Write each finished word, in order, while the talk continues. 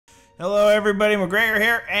Hello everybody, MacGhriogair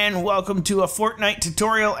here, and welcome to a Fortnite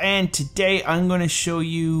tutorial. And today I'm going to show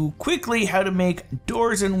you quickly how to make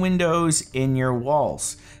doors and windows in your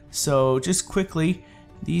walls. So just quickly,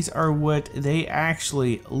 these are what they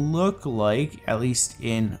actually look like, at least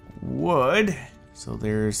in wood. So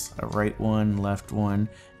there's a right one, left one,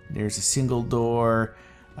 there's a single door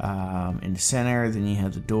in the center, then you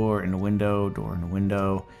have the door and the window,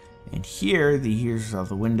 and here's all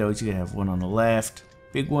the windows. You can have one on the left,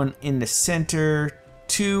 big one in the center,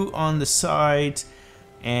 two on the sides,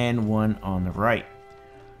 and one on the right.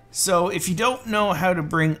 So if you don't know how to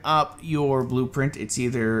bring up your blueprint, it's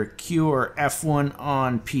either Q or F1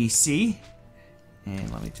 on PC.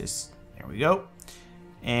 And let me just, there we go.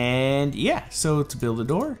 And yeah, so to build a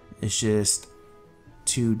door, it's just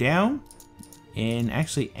two down in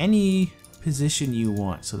actually any position you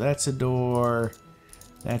want. So that's a door,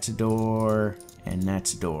 and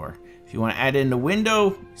that's a door. If you want to add in the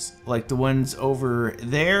window, like the ones over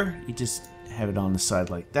there, you just have it on the side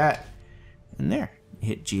like that. And there,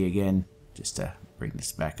 hit G again just to bring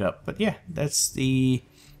this back up. But yeah, that's the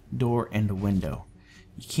door and the window.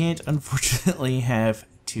 You can't, unfortunately, have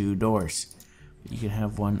two doors. But you can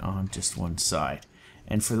have one on just one side.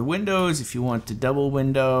 And for the windows, if you want the double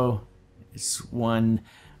window, it's one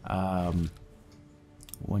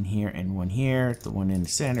here and one here. The one in the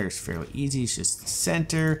center is fairly easy, it's just the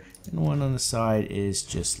center, and the one on the side is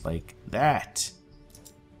just like that.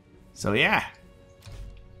 So yeah,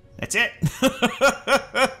 that's it.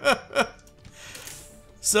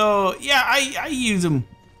 So yeah, I use them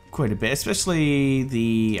quite a bit,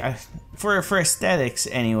 especially for aesthetics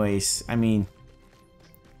anyways. I mean,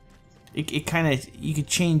 it kind of, you could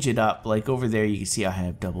change it up. Like over there you can see I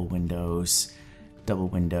have double windows.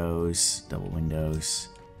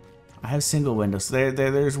 I have single windows.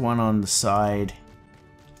 There's one on the side.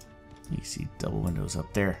 You can see double windows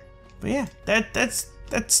up there. But yeah, that's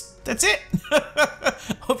it.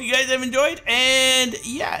 Hope you guys have enjoyed. And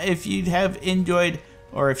yeah, if you have enjoyed,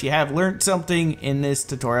 or if you have learned something in this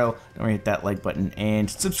tutorial, don't forget to hit that like button and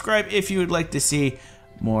subscribe if you would like to see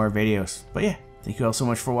more videos. But yeah, thank you all so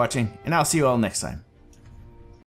much for watching, and I'll see you all next time.